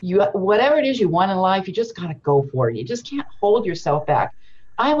whatever it is you want in life, you just got to go for it. You just can't hold yourself back.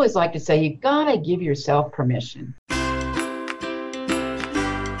 I always like to say you got to give yourself permission.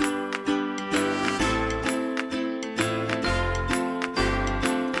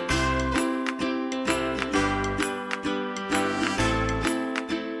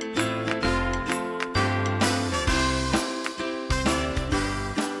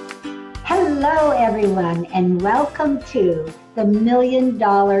 Hello, everyone, and welcome to the $1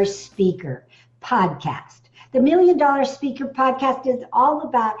 Million Speaker Podcast. The $1 Million Speaker Podcast is all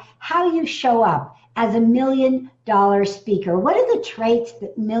about how you show up as $1 million speaker. What are the traits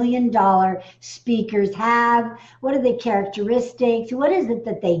that $1 million speakers have? What are the characteristics? What is it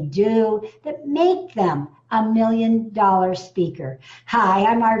that they do that make them $1 million speaker? Hi,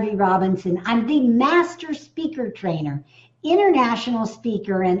 I'm R.V. Robinson. I'm the Master Speaker Trainer, international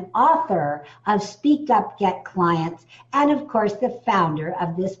speaker and author of Speak Up, Get Clients, and of course the founder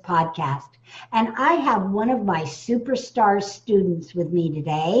of this podcast. And I have one of my superstar students with me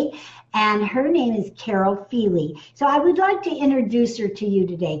today, and her name is Carol Feeley. So I would like to introduce her to you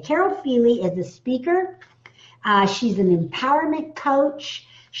today. Carol Feeley is a speaker. She's an empowerment coach.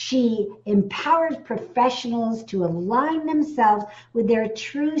 She empowers professionals to align themselves with their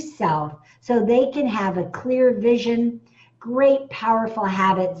true self so they can have a clear vision, great, powerful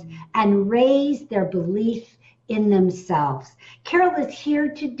habits, and raise their belief in themselves. Carol is here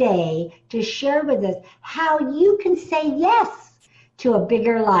today to share with us how you can say yes to a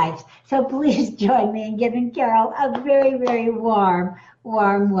bigger life. So please join me in giving Carol a very, very warm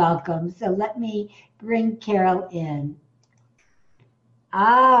welcome. So let me bring Carol in.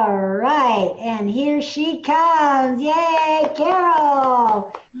 All right, and here she comes. Yay,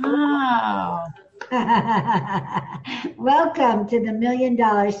 Carol! Wow. Welcome to the $1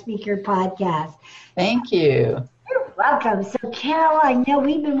 Million Speaker Podcast. Thank you. You're welcome. So, Carol, I know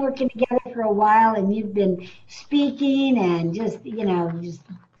we've been working together for a while, and you've been speaking and just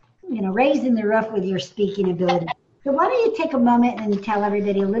raising the roof with your speaking ability. So, why don't you take a moment and tell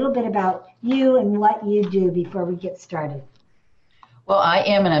everybody a little bit about you and what you do before we get started? Well, I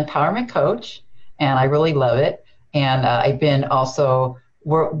am an empowerment coach, and I really love it. And I've been also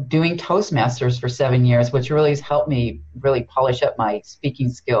doing Toastmasters for 7 years, which really has helped me really polish up my speaking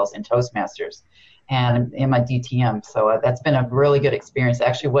skills in Toastmasters and in my DTM. So that's been a really good experience.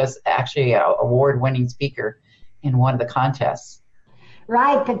 Was an award-winning speaker in one of the contests.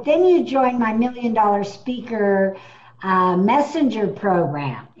 Right, but then you joined my $1 Million Speaker Messenger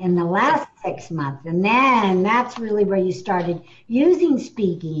program in the last 6 months. And then that's really where you started using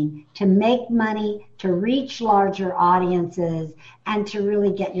speaking to make money, to reach larger audiences, and to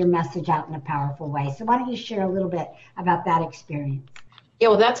really get your message out in a powerful way. So why don't you share a little bit about that experience? Yeah,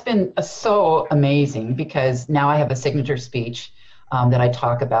 well, that's been so amazing because now I have a signature speech that I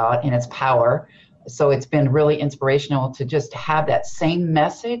talk about, and it's power. So it's been really inspirational to just have that same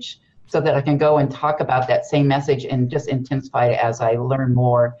message so that I can go and talk about that same message and just intensify it as I learn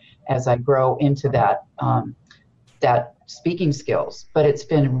more, as I grow into that speaking skills. But it's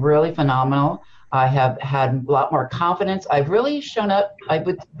been really phenomenal. I have had a lot more confidence. I've really shown up. I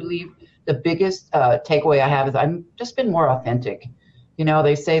would believe the biggest takeaway I have is I've just been more authentic.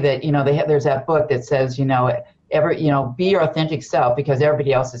 They say that, there's that book that says, be your authentic self because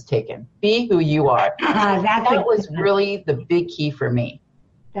everybody else is taken. Be who you are. That was really the big key for me.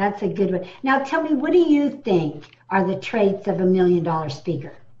 That's a good one. Now tell me, what do you think are the traits of $1 million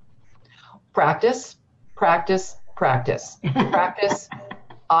speaker? Practice, practice, practice. Practice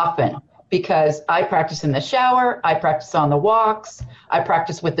often, because I practice in the shower, I practice on the walks, I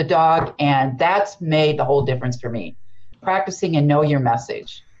practice with the dog, and that's made the whole difference for me. Practicing and know your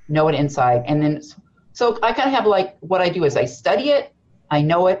message, know it inside. And then, so I kind of have what I do is I study it, I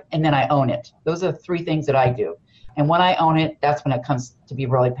know it, and then I own it. Those are the three things that I do. And when I own it, that's when it comes to be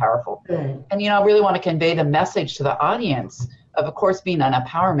really powerful. Good. And, I really want to convey the message to the audience of course, being an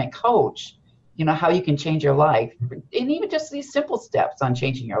empowerment coach, how you can change your life. And even just these simple steps on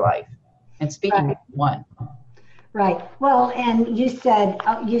changing your life. And speaking with one. Right. Well, and you said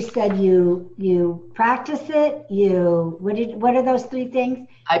you practice it. What are those three things?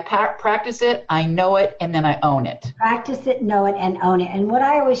 I practice it, I know it, and then I own it. Practice it, know it, and own it. And what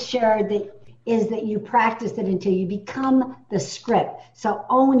I always share is that you practice it until you become the script. So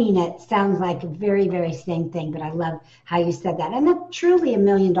owning it sounds like a very, very same thing, but I love how you said that. And that's truly $1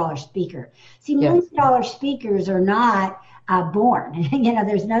 million speaker. See, $1 million speakers are not born.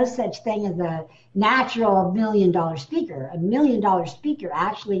 There's no such thing as a natural $1 million speaker. $1 million speaker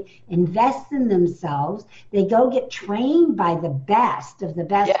actually invests in themselves. They go get trained by the best of the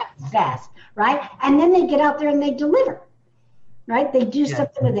best of the best, right? And then they get out there and they deliver. right? They do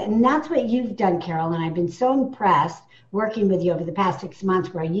something with it. And that's what you've done, Carol. And I've been so impressed working with you over the past 6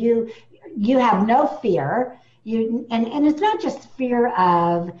 months where you have no fear. And it's not just fear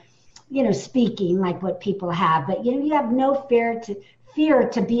of, speaking like what people have, but you have no fear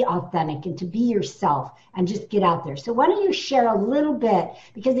to be authentic and to be yourself and just get out there. So why don't you share a little bit,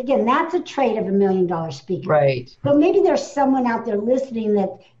 because again, that's a trait of $1 million speaker. Right. So maybe there's someone out there listening that,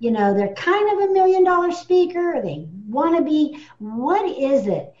 they're kind of $1 million speaker, or they want to be. What is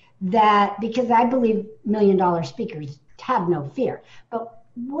it that, because I believe $1 million speakers have no fear, but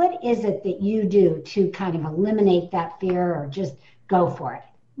what is it that you do to kind of eliminate that fear or just go for it?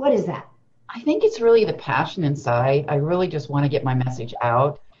 What is that? I think it's really the passion inside. I really just want to get my message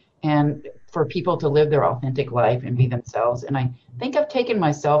out and for people to live their authentic life and be themselves. And I think I've taken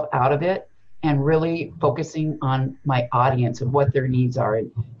myself out of it and really focusing on my audience and what their needs are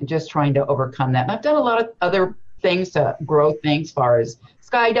and just trying to overcome that. And I've done a lot of other things to grow things as far as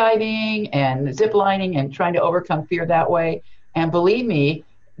skydiving and zip lining and trying to overcome fear that way. And believe me,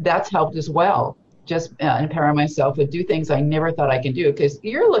 that's helped as well. Just empower myself to do things I never thought I could do. Because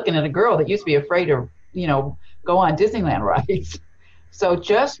you're looking at a girl that used to be afraid to, go on Disneyland rides. So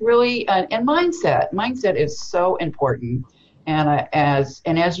just really, and mindset is so important. And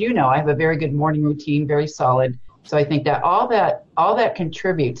as you know, I have a very good morning routine, very solid. So I think that all that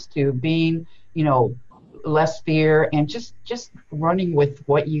contributes to being, less fear and just running with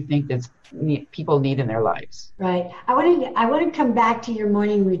what you think that people need in their lives. Right. I want to come back to your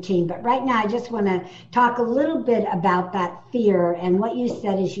morning routine, but right now I just want to talk a little bit about that fear. And what you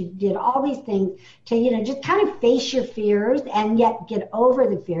said is you did all these things to, just kind of face your fears and yet get over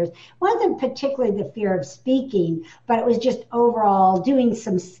the fears. It wasn't particularly the fear of speaking, but it was just overall doing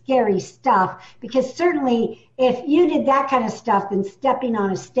some scary stuff, because certainly if you did that kind of stuff, then stepping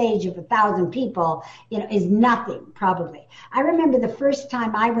on a stage of 1,000 people, is nothing probably. I remember the first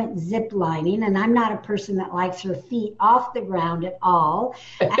time I went zip lining, and I'm not a person that likes her feet off the ground at all.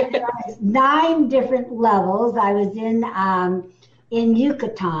 And there was 9 different levels. I was in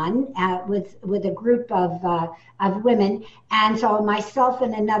Yucatan with a group of women, and so myself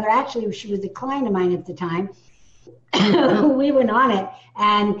and another, actually she was a client of mine at the time, we went on it,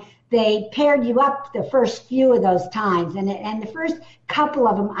 and they paired you up the first few of those times, and the first couple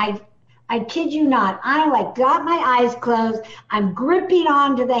of them, I kid you not, I got my eyes closed, I'm gripping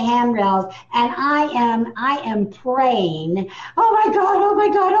onto the handrails, and I am praying, oh my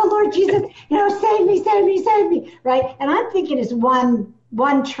God, oh Lord Jesus, save me, right? And I'm thinking it's one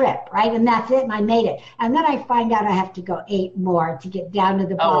trip, right? And that's it, and I made it. And then I find out I have to go 8 more to get down to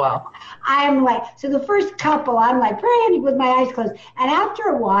the bottom. Oh, wow. I'm so the first couple, I'm praying with my eyes closed. And after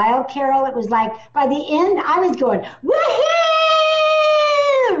a while, Carol, it was by the end, I was going, woohoo!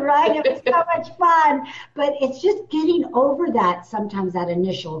 Right? It was so much fun. But it's just getting over sometimes that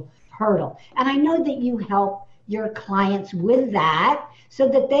initial hurdle. And I know that you help your clients with that so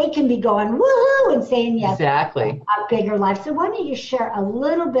that they can be going woohoo and saying yes. Exactly. A bigger life. So why don't you share a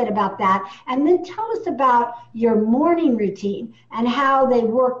little bit about that, and then tell us about your morning routine and how they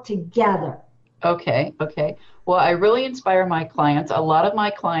work together. Okay. Well, I really inspire my clients. A lot of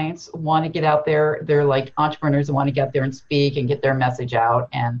my clients want to get out there. They're like entrepreneurs and want to get out there and speak and get their message out.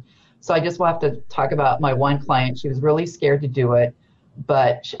 And so I just will have to talk about my one client. She was really scared to do it,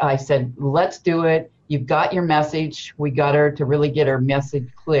 but I said, let's do it. You've got your message. We got her to really get her message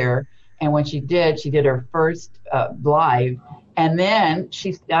clear. And when she did her first live. And then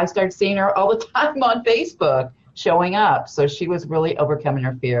I started seeing her all the time on Facebook showing up. So she was really overcoming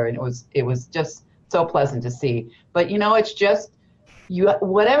her fear. And it was just so pleasant to see. But, it's just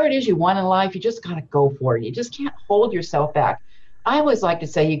whatever it is you want in life, you just got to go for it. You just can't hold yourself back. I always like to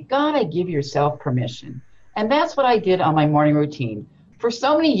say you got to give yourself permission. And that's what I did on my morning routine. For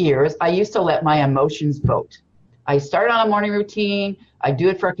so many years, I used to let my emotions vote. I started on a morning routine. I'd do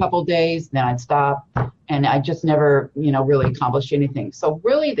it for a couple of days, then I'd stop, and I just never, really accomplished anything. So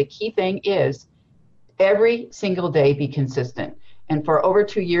really the key thing is every single day be consistent. And for over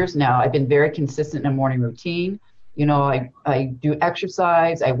 2 years now, I've been very consistent in a morning routine. I do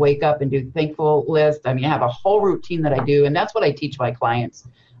exercise. I wake up and do thankful list. I have a whole routine that I do, and that's what I teach my clients.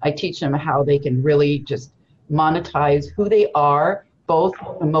 I teach them how they can really just monetize who they are, both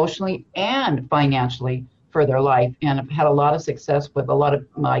emotionally and financially for their life. And I've had a lot of success with a lot of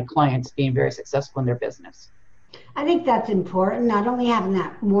my clients being very successful in their business. I think that's important, not only having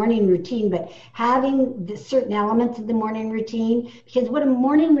that morning routine, but having the certain elements of the morning routine, because what a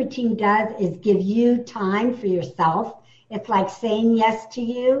morning routine does is give you time for yourself. It's like saying yes to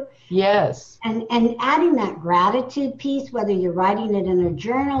you. Yes. And adding that gratitude piece, whether you're writing it in a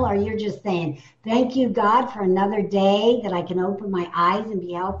journal or you're just saying, thank you, God, for another day that I can open my eyes and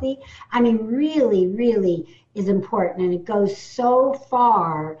be healthy. I mean, really, really is important. And it goes so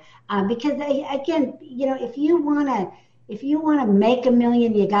far because, again, if you want to make $1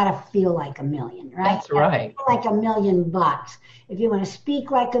 million, you got to feel like $1 million, right? That's right. Feel like $1 million. If you want to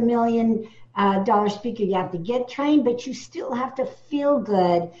speak like $1 million dollar speaker, you have to get trained, but you still have to feel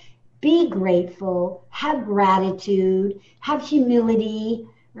good. Be grateful, have gratitude, have humility,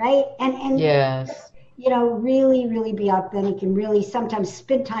 right? And yes. Really, really be authentic and really sometimes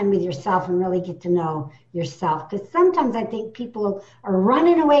spend time with yourself and really get to know yourself. Because sometimes I think people are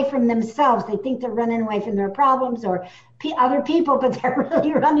running away from themselves. They think they're running away from their problems or other people, but they're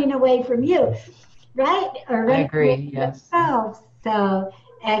really running away from you, right? Or I agree, yes. Themselves. So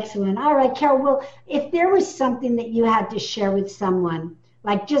excellent. All right, Carol, well, if there was something that you had to share with someone,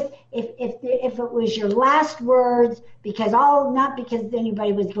 like just if it was your last words, not because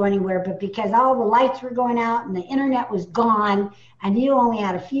anybody was going anywhere, but because all the lights were going out and the internet was gone, and you only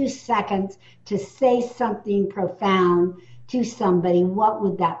had a few seconds to say something profound to somebody, what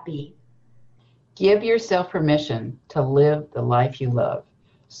would that be? Give yourself permission to live the life you love.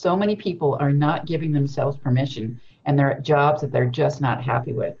 So many people are not giving themselves permission, and they're at jobs that they're just not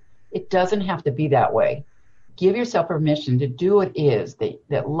happy with. It doesn't have to be that way. Give yourself permission to do what it is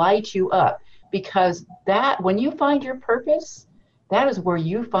that lights you up, because that when you find your purpose, that is where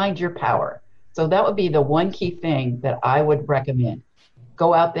you find your power. So that would be the one key thing that I would recommend.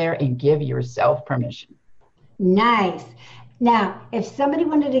 Go out there and give yourself permission. Nice. Now, if somebody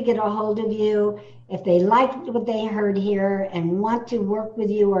wanted to get a hold of you, if they liked what they heard here and want to work with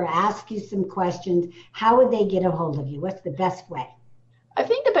you or ask you some questions, how would they get a hold of you? What's the best way? I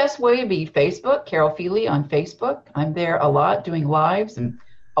think the best way would be Facebook, Carol Feeley on Facebook. I'm there a lot doing lives and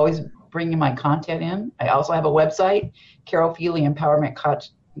always bringing my content in. I also have a website,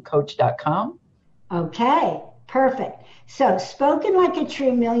 carolfeeleyempowermentcoach.com. Okay, perfect. So, spoken like a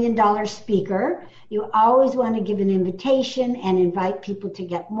true $1 million speaker, you always want to give an invitation and invite people to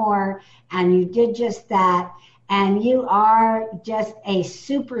get more. And you did just that. And you are just a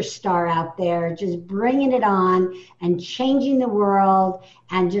superstar out there, just bringing it on and changing the world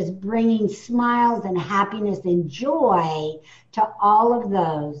and just bringing smiles and happiness and joy to all of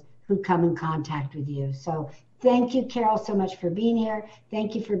those who come in contact with you. So thank you, Carol, so much for being here.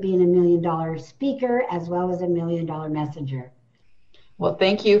 Thank you for being $1 million speaker as well as $1 million messenger. Well,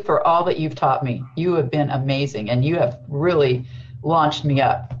 thank you for all that you've taught me. You have been amazing, and you have really launched me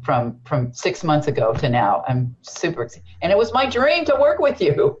up from 6 months ago to now. I'm super excited. And it was my dream to work with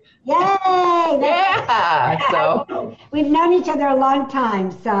you. Yay! Yeah. So we've known each other a long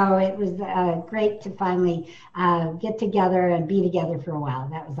time, so it was great to finally get together and be together for a while.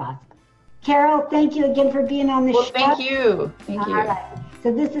 That was awesome. Carol, thank you again for being on the show. Thank you. Thank you. All right.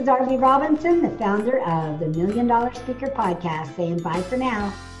 So this is Arlie Robinson, the founder of the $1 Million Speaker Podcast, saying bye for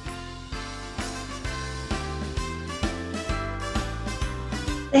now.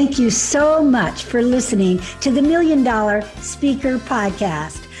 Thank you so much for listening to the $1 Million Speaker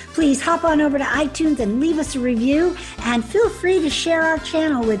Podcast. Please hop on over to iTunes and leave us a review, and feel free to share our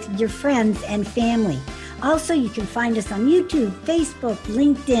channel with your friends and family. Also, you can find us on YouTube, Facebook,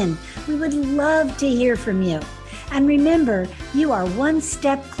 LinkedIn. We would love to hear from you. And remember, you are one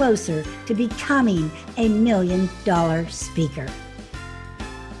step closer to becoming a $1 million speaker.